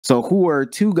So who are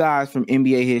two guys from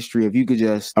NBA history, if you could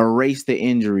just erase the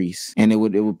injuries and it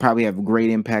would probably have a great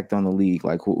impact on the league?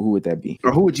 Like who would that be?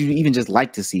 Or who would you even just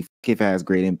like to see if it has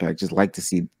great impact? Just like to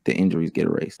see the injuries get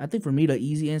erased. I think for me, the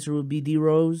easy answer would be D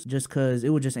Rose, just because it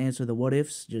would just answer the what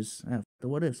ifs. Just the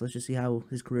what ifs. Let's just see how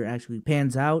his career actually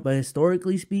pans out. But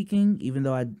historically speaking, even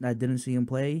though I didn't see him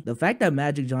play, the fact that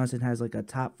Magic Johnson has like a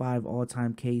top 5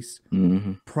 all-time case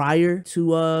prior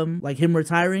to like him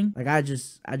retiring, like I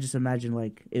just imagine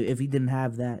like if he didn't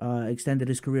have that, extended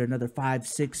his career another 5,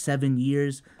 6, 7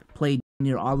 years, played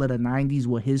near all of the 90s,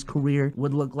 what his career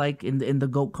would look like in the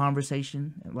GOAT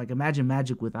conversation. Like imagine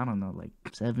Magic with, I don't know, like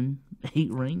 7,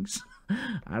 8 rings.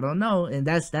 I don't know, and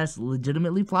that's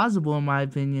legitimately plausible in my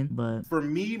opinion. But for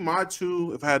me, my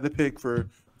two, if I had to pick for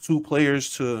two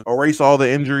players to erase all the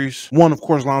injuries, one, of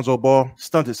course, Lonzo Ball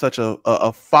stunted such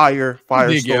a fire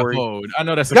story. I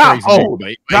know that's a got crazy old.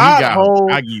 Name, but got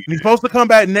old. He's supposed to come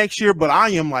back next year, but I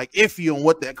am like iffy on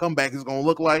what that comeback is going to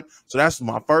look like. So that's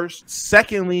my first.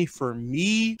 Secondly, for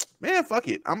me, man, fuck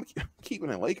it. I'm keeping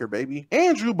it Laker, baby.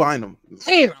 Andrew Bynum.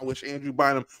 Man, I wish Andrew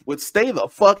Bynum would stay the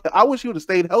fuck. I wish he would have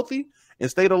stayed healthy and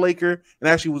stayed a Laker and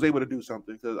actually was able to do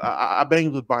something, because I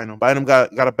banged with Bynum. Bynum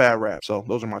got a bad rap. So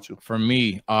those are my two. For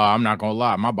me, I'm not going to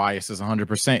lie. My bias is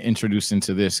 100% introduced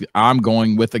into this. I'm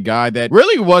going with a guy that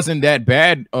really wasn't that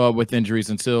bad with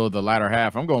injuries until the latter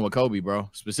half. I'm going with Kobe, bro.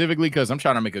 Specifically because I'm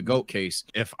trying to make a GOAT case.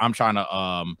 If I'm trying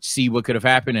to see what could have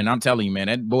happened, and I'm telling you, man,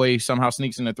 that boy somehow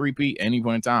sneaks in a three-peat any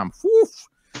point in time. Woof.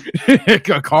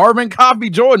 Carbon copy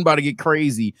Jordan about to get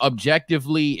crazy.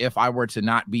 Objectively, if I were to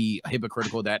not be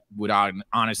hypocritical, that would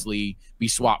honestly be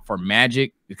swapped for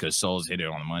Magic, because Souls hit it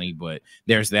on the money. But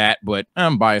there's that. But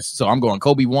I'm biased, so I'm going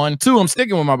Kobe 1. 2, I'm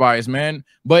sticking with my bias, man.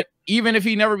 But even if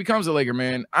he never becomes a Laker,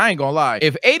 man, I ain't gonna lie.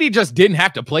 If 80 just didn't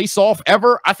have to play soft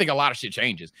ever, I think a lot of shit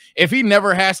changes. If he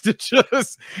never has to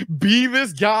just be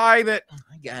this guy that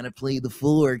I gotta play the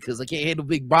floor because I can't handle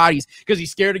big bodies because he's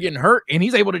scared of getting hurt, and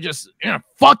he's able to just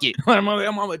fuck it. I'm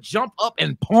gonna jump up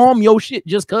and palm your shit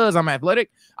just because I'm athletic.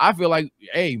 I feel like,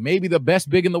 hey, maybe the best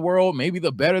big in the world, maybe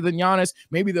the better than Giannis,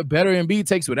 maybe the better Embiid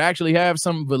takes would actually have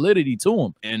some validity to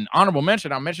him. And honorable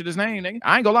mention, I mentioned his name, nigga.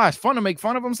 I ain't gonna lie, it's fun to make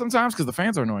fun of him sometimes because the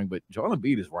fans are annoying, but Joel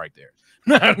Embiid is right there.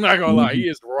 I'm not gonna lie, he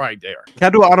is right there. Can I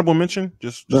do an honorable mention?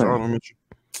 Just honorable mention.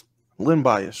 Len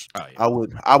Bias. Oh,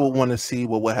 yeah. I would want to see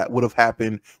what would have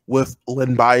happened with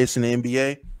Len Bias in the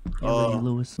NBA.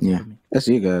 Lewis. Yeah, that's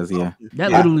you guys. Yeah,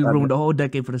 that literally ruined the whole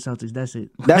decade for the Celtics. That's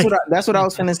it. That's what I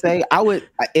was gonna say. I would,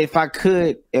 if I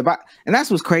could, and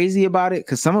that's what's crazy about it,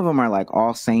 because some of them are like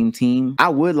all same team. I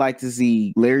would like to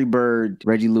see Larry Bird,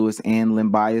 Reggie Lewis, and Len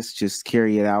Bias just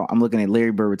carry it out. I'm looking at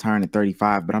Larry Bird retiring at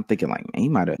 35, but I'm thinking like, man, he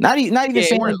might have not even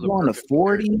saying he's going to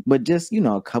 40, but just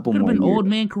a couple more. Been old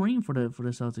man Kareem for the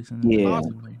Celtics.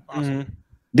 Yeah.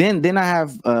 Then I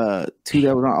have two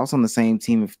that were also on the same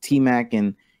team, of T-Mac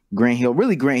and Grant Hill.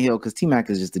 Really Grant Hill, because T-Mac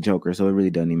is just a joker, so it really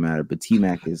doesn't even matter. But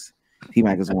T-Mac is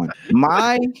one.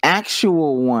 My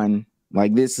actual one,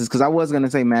 like this is because I was gonna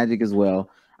say Magic as well.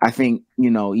 I think,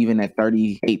 even at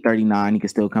 38, 39, he could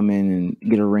still come in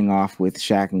and get a ring off with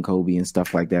Shaq and Kobe and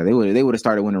stuff like that. They would have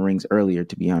started winning rings earlier,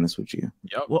 to be honest with you.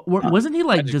 Yep. Wasn't he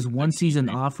like just one season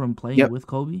off from playing with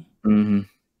Kobe? Mm-hmm.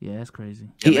 Yeah, that's crazy.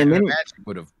 And then Magic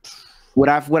would have. What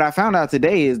I found out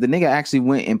today is the nigga actually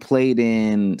went and played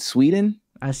in Sweden.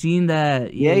 I seen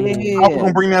that. Yeah. I was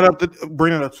gonna bring that up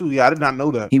too. Yeah, I did not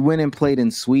know that. He went and played in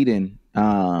Sweden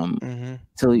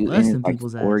till he was like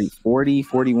 40,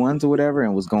 41s or whatever,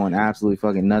 and was going absolutely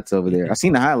fucking nuts over there. I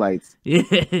seen the highlights.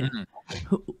 Yeah.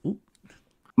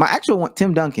 My actual one,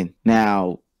 Tim Duncan.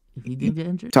 Now, he did get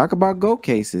injured. Talk about GOAT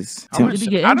cases. I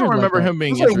don't remember him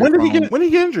being injured. When did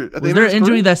he get injured? Was there an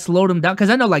injury that slowed him down?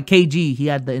 Because I know, like KG, he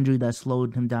had the injury that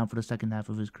slowed him down for the second half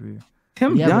of his career.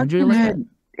 Tim Duncan had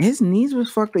his knees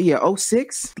was fucked up. Yeah,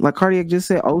 06. Like Cardiac just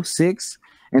said, 06.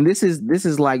 And this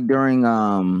is like during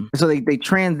so they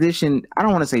transition. I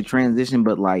don't want to say transition,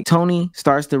 but like Tony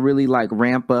starts to really like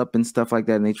ramp up and stuff like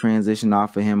that, and they transition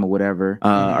off of him or whatever,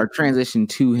 or transition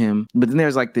to him. But then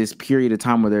there's like this period of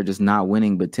time where they're just not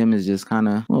winning. But Tim is just kind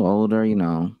of a little older, You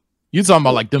talking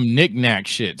about like them knick-knack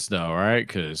shits though, right?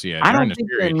 Because I don't think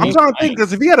I'm trying to think,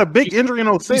 because if he had a big injury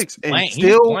in 06 and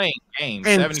still won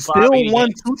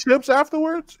 2 chips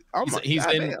afterwards, he's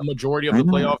in the majority of the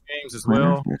playoff games as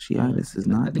well. This is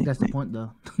not. I think that's the point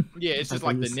though. Yeah, it's just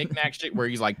like the knick-knack shit where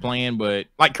he's like playing, but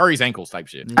like Curry's ankles type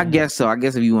shit. I guess so. I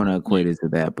guess if you want to equate it to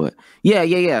that, but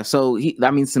yeah. So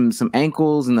some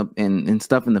ankles and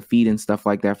stuff in the feet and stuff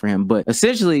like that for him. But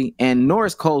essentially, and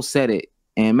Norris Cole said it.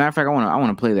 And matter of fact, I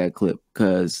want to play that clip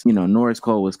because Norris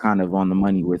Cole was kind of on the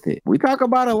money with it. We talk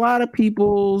about a lot of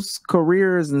people's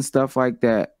careers and stuff like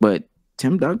that, but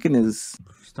Tim Duncan is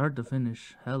start to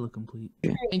finish hella complete.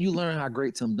 And you learn how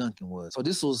great Tim Duncan was. So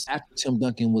this was after Tim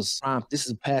Duncan was prime. This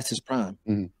is past his prime.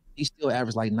 He still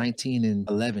averaged like 19 and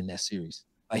 11 that series.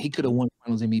 Like he could have won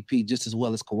Finals MVP just as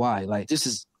well as Kawhi. Like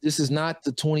this is not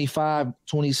the 25,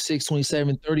 26,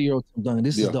 27, 30-year-old Tim Duncan.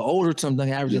 This is the older Tim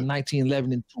Duncan averaging 19,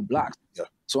 11, and 2 blocks.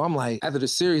 So I'm like, after the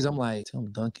series, I'm like,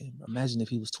 Tim Duncan, imagine if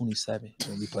he was 27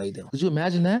 when we played them. Could you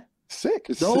imagine that? Sick.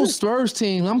 Those Spurs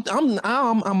team, I'm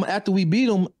after we beat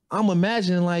them, I'm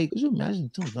imagining like, could you imagine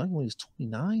Tim Duncan when he was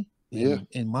 29? Yeah.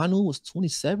 And Manu was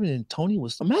 27 and Tony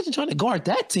was, imagine trying to guard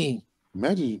that team.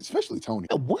 Imagine, especially Tony.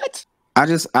 What? I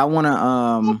want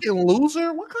to fucking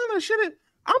loser. What kind of shit?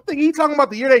 I'm thinking he's talking about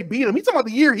the year they beat him. He's talking about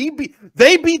the year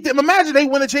they beat them. Imagine they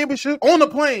win a championship on the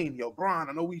plane. Yo, Bron,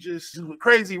 I know we just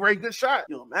crazy, Ray, good shot.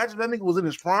 Yo, imagine that nigga was in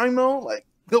his prime though. Like,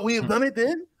 could we have done it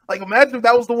then? Like, imagine if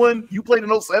that was the one you played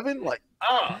in 07. Like,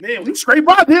 man, we scraped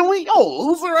by, didn't we? Yo,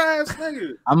 loser ass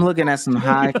nigga. I'm looking at some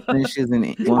high finishes and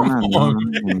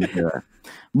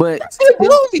but it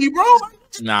blew me, bro.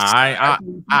 Nah,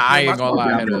 I ain't gonna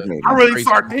lie. I really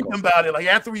started thinking about it. Like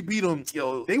after we beat them,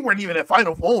 yo, they weren't even at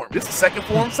final form. This is second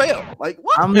form sale. Like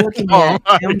what? I'm looking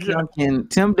at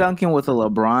Tim Duncan with a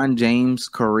LeBron James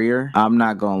career. I'm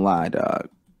not gonna lie, dog.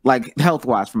 Like health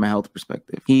wise, from a health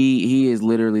perspective, he is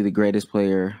literally the greatest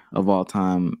player of all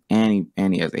time, and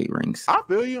he has 8 rings. I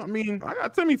feel you. I mean, I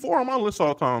got Timmy 4 on my list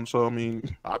all time, so I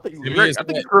mean, I think he's great. I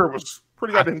think his career was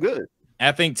pretty goddamn good.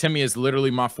 I think Timmy is literally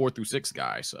my 4 through 6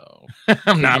 guy, so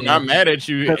I'm not mad at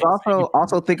you. Because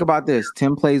also think about this: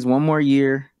 Tim plays one more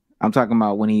year. I'm talking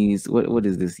about when he's what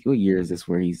is this? What year is this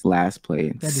where he's last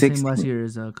played? 16 last year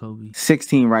is Kobe.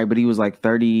 16, right? But he was like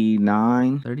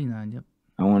 39. 39, yep.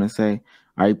 I want to say.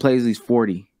 All right, he plays. He's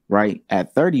 40, right?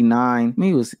 At 39, I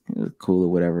mean, it was cool or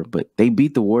whatever. But they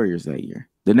beat the Warriors that year.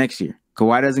 The next year,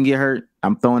 Kawhi doesn't get hurt.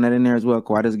 I'm throwing that in there as well.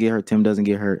 Kawhi doesn't get hurt. Tim doesn't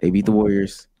get hurt. They beat the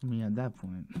Warriors. I mean, at that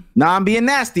point. Nah, I'm being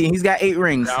nasty. He's got 8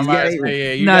 rings. No,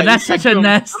 that's such a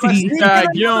nasty.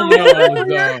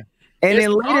 And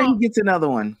then later he gets another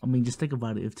one. I mean, just think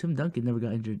about it. If Tim Duncan never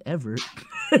got injured ever,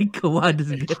 Kawhi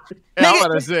doesn't get it. I'm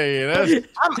about to say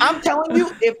I'm telling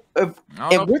you, if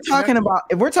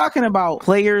we're talking about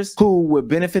players who would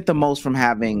benefit the most from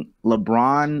having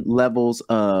LeBron levels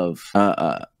of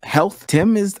health,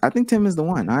 I think Tim is the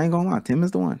one. I ain't gonna lie, Tim is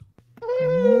the one.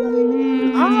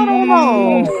 I don't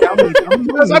know.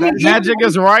 Magic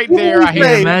is right there. I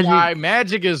hear Magic.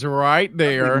 Magic is right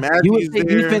there. You would say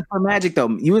defense for Magic, though.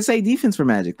 You would say defense for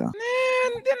Magic, though.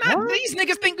 Man, these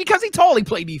niggas think because he totally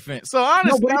play defense. So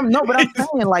honestly, but I'm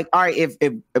saying, like, all right, if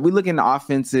we look into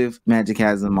offensive, Magic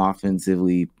has them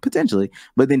offensively potentially,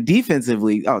 but then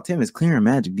defensively, Tim is clearing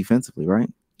Magic defensively, right?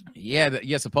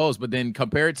 Yeah, suppose. But then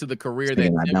compared to the career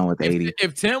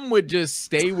if Tim would just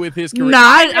stay with his career. Nah,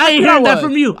 I ain't hearing that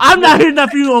from you. I'm not hearing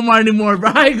that from you, Omar, anymore,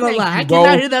 bro. I ain't gonna lie. I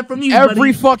cannot hear that from you,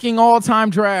 Every fucking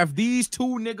all-time draft, these 2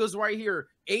 niggas right here,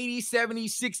 80s,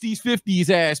 70s, 60s,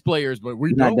 50s ass players, but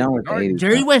we're not done with the 80s.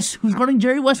 Jerry West. Who's running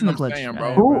Jerry West in the clutch? Saying,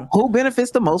 bro. Who benefits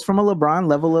the most from a LeBron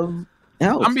level of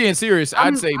health? I'm being serious.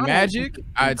 I'd say Magic.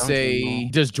 I'd say,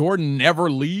 does Jordan never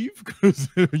leave? Because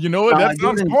you know what? That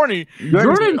sounds corny.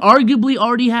 Jordan arguably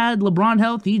already had LeBron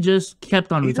health. He just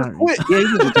kept on retiring. He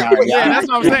retired. Yeah, that's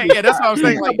what I'm saying. Yeah, that's what I'm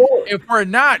saying. Like, if we're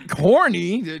not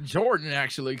corny, Jordan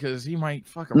actually, because he might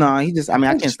fuck around. No, he just. I mean,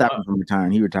 I can't stop him from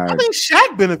retiring. He retired. I think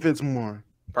Shaq benefits more.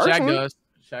 Shaq does.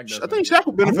 I think Shaq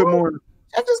will benefit more.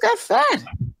 Shaq just got fat.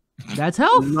 That's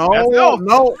health. No.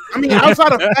 I mean,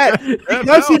 outside of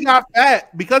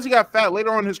fat, because he got fat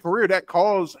later on in his career, that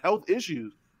caused health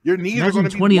issues. Your knees are going to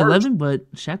be 2011, but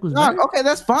Shaq was better. Okay,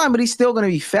 that's fine, but he's still going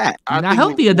to be fat. Not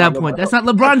healthy at that point. That's not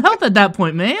LeBron health at that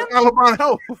point, man. Not LeBron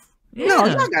health. Yeah. No,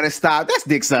 y'all gotta stop. That's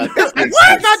dick suck. That's dick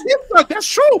what? Not dick suck. That's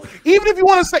true. Even if you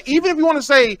want to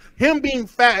say him being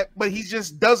fat, but he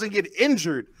just doesn't get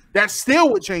injured, that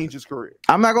still would change his career.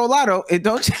 I'm not gonna lie though, it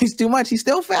don't change too much. He's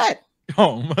still fat.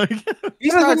 Oh my god. He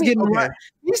starts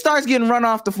getting run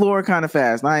off the floor kind of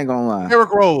fast. I ain't gonna lie.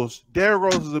 Derrick Rose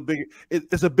is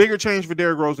it's a bigger change for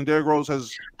Derrick Rose, and Derrick Rose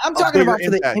has. I'm talking about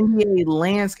for the NBA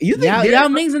landscape. You think Yao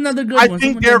Ming's another good one. I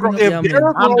think Derrick Rose. If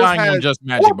Derrick Rose has just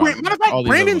Magic. Matter of fact,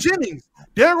 Brandon Jennings.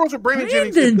 Derrick Rose or Brandon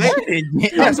Jennings.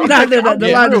 That's not the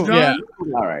line is drawn.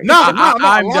 All right. No,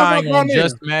 I'm dying on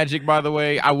just Magic. By the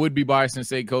way, I would be biased and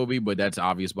say Kobe, but that's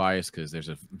obvious bias because there's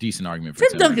a decent argument for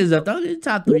Tim Duncan's up, though.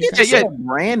 Top 3. Yeah.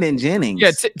 Brandon Jennings. Yeah,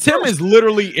 Tim is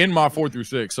literally in my 4 through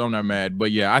 6, so I'm not mad.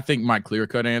 But yeah, I think my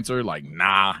clear-cut answer, like,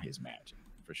 nah, is Magic.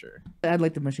 for sure. I'd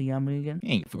like to mention Yami again.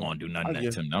 He ain't gonna do nothing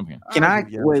to Tim Duncan. Can I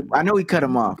wait? I know we cut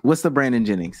him off. What's the Brandon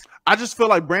Jennings? I just feel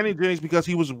like Brandon Jennings, because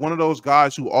he was one of those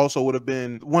guys who also would have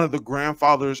been one of the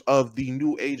grandfathers of the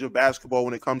new age of basketball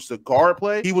when it comes to guard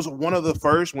play. He was one of the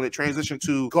first when it transitioned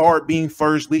to guard being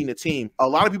first leading the team. A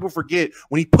lot of people forget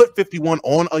when he put 51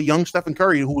 on a young Stephen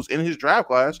Curry who was in his draft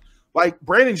class. Like,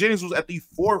 Brandon Jennings was at the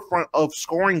forefront of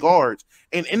scoring guards.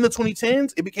 And in the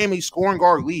 2010s, it became a scoring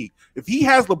guard league. If he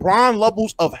has LeBron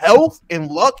levels of health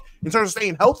and luck in terms of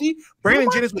staying healthy, Brandon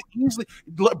Jennings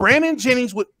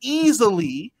would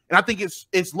easily, and I think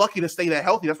it's lucky to stay that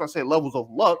healthy. That's why I said levels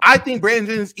of luck. I think Brandon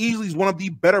Jennings easily is one of the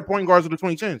better point guards of the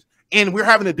 2010s. And we're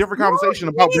having a different conversation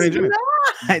about Brandon Jennings.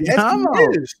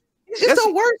 Yes, he's just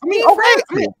the worst.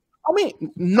 I mean,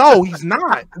 no, he's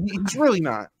not. He's really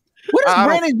not. What is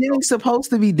Brandon Jennings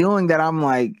supposed to be doing that I'm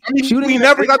like shooting? We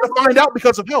never got to find out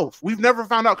because of health. We've never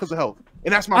found out because of health.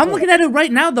 And that's my I'm point. looking at it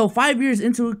right now, though. 5 years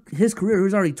into his career, he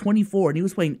was already 24, and he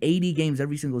was playing 80 games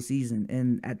every single season.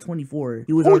 And at 24,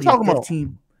 he was already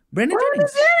 15. Brandon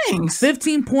Jennings.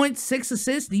 15 points, 6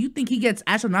 assists. Do you think he gets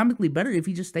astronomically better if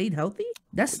he just stayed healthy?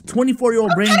 That's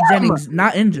 24-year-old Brandon Jennings,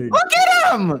 not injured. Look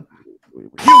at him. You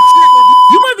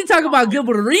might be talking about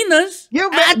Gilbert Arenas.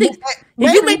 I think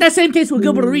if you make that same case with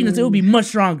Gilbert Arenas, it would be much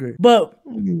stronger. But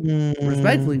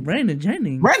respectfully, Brandon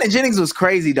Jennings. Brandon Jennings was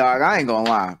crazy, dog. I ain't gonna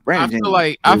lie.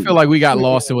 I feel like we got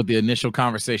lost in what the initial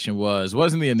conversation was.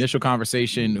 Wasn't the initial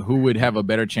conversation who would have a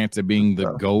better chance of being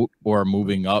the GOAT or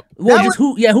moving up? Well, just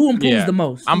who improves the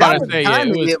most. I'm about to say,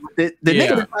 the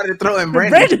nigga decided to throw in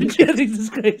Brandon Jennings is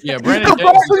crazy. Yeah, Brandon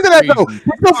Jennings.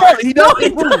 He does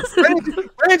improve.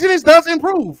 Brandon Jennings does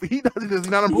improve. Does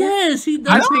he not improve? Yes, he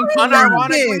does. I think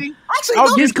unironically,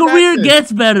 his career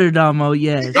gets better, Damo.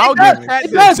 Yes. I'll give that.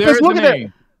 There's a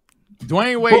name.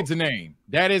 Dwayne Wade's a name.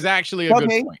 That is actually a good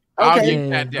point. I'll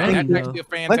give that. That's actually a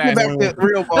fantastic.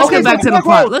 Let's get back to the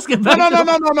plot. Let's get back.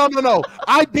 No.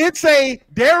 I did say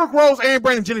Derrick Rose and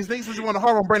Brandon Jennings. Things that you want to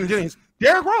harp on Brandon Jennings.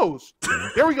 Derrick Rose.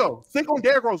 There we go. Think on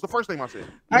Derrick Rose. The first thing I said.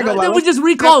 Then we just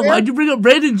recall. Why'd you bring up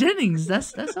Brandon Jennings?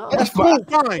 That's all. That's cool.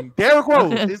 Fine. Derrick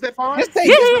Rose. Is that fine? Just say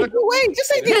D-Wade. Just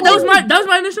say D-Wade. That was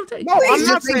my initial take. No, I'm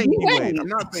not saying D-Wade. I'm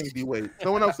not saying D-Wade.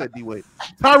 No one else said D-Wade.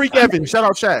 Tyreek Evans. Shout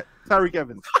out chat. Tyreek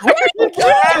Evans.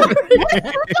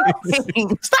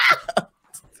 Stop.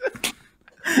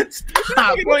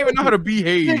 You don't even know how to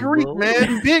behave. Big Reek,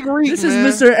 man. Big Reek. This is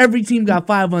Mr. Every team got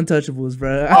 5 untouchables,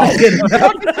 bro.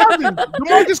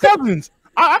 DeMarcus Cousins.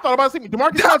 I thought about saying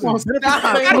DeMarcus Cousins.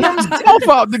 Himself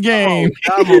out the game.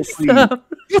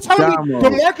 You telling me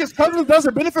DeMarcus Cousins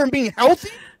doesn't benefit from being healthy?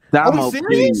 Are we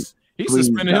serious? He's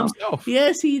suspended himself.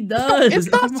 Yes, he does. It's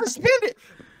not suspended.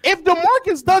 If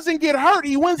DeMarcus doesn't get hurt,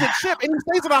 he wins a chip and he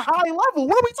stays at a high level.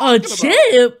 What are we talking about? A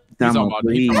chip?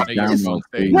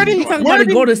 Where did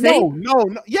he go to State?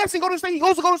 No. Yes, he go to State. He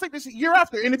goes to Golden State this year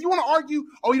after. And if you want to argue,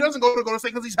 he doesn't go to Golden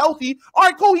State because he's healthy. All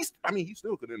right, cool. He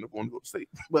still could end up going to Golden State.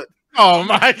 But oh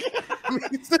my,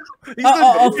 he's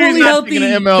fully healthy.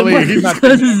 He's not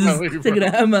taking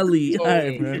an MLE. All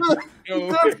right, bro. He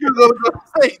does go to Golden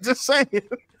State. Just saying.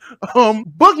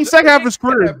 Boogie's second half of his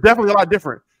career is definitely a lot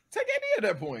different. Take AD at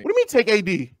that point. What do you mean take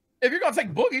AD? If you're gonna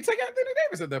take Boogie, take Anthony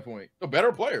Davis at that point. A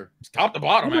better player, it's top to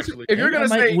bottom. Actually, if you're gonna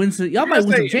say y'all might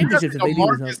win some championships if AD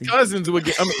was healthy. Cousins would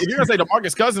get. I mean, if you're gonna say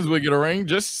DeMarcus Cousins would get a ring,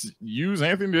 just use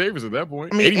Anthony Davis at that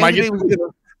point. I mean, AD's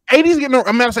getting.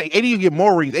 I'm not saying AD get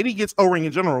more rings. AD gets a ring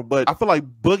in general, but I feel like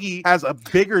Boogie has a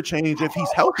bigger change if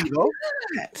he's healthy, though.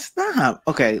 Stop.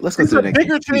 Okay, let's go to the next.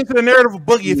 Bigger change to the narrative of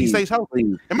Boogie if he stays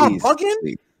healthy. Am I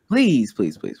bugging? Please. Am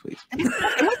I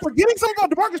forgetting something about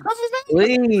DeMarcus Cousins now?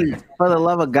 Please, for the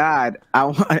love of God,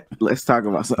 let's talk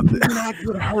about something.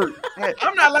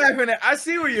 I'm not laughing at. I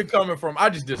see where you're coming from. I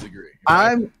just disagree.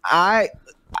 I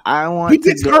want. He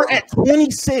gets hurt at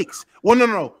 26. Well,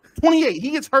 no, 28.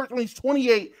 He gets hurt when he's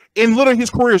 28, and literally his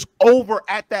career is over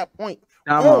at that point.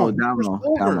 Damo,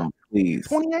 please.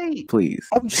 28. Please.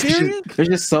 Are you serious? There's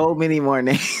just so many more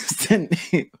names to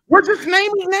name. We're just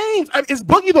naming names. Is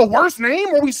Boogie the worst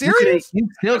name? Are we serious? You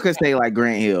still could say like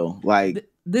Grant Hill. Like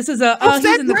this is he's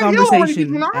in the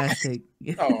conversation.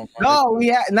 No,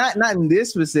 we not in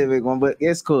this specific one, but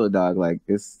it's cool, dog. Like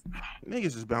this.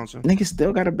 Niggas is bouncing. Niggas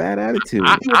still got a bad attitude.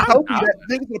 I was hoping that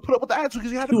niggas would put up with the attitude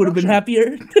because he would have been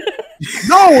happier.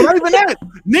 No, not even that.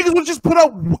 Niggas would just put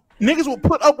up. Niggas will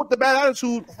put up with the bad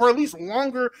attitude for at least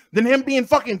longer than him being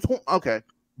fucking. Okay.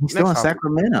 He's still in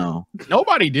Sacramento.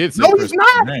 Nobody did. No, he's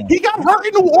not. He got hurt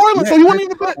in New Orleans, so he wasn't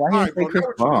even good. Chris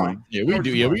Paul? Yeah, we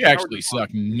do. Yeah, we actually suck.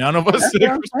 None of us.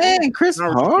 Chris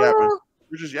Paul.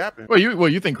 We're just yapping. Well,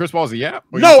 you think Chris Paul's a yap?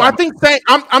 No, I think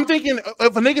I'm thinking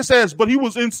if a nigga says, but he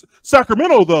was in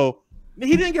Sacramento though.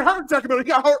 He didn't get hurt in Sacramento. He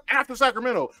got hurt after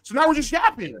Sacramento. So now we're just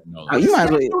yapping. Oh, you might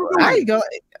as well. There you go.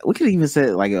 We could even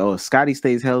say like, oh, if Scotty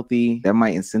stays healthy, that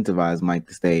might incentivize Mike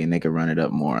to stay, and they could run it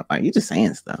up more. Like you're just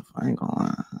saying stuff. I ain't gonna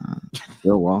lie.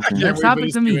 Still walking. Next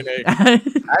topic to me. I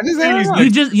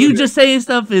just you just saying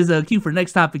stuff is a cue for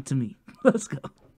next topic to me. Let's go.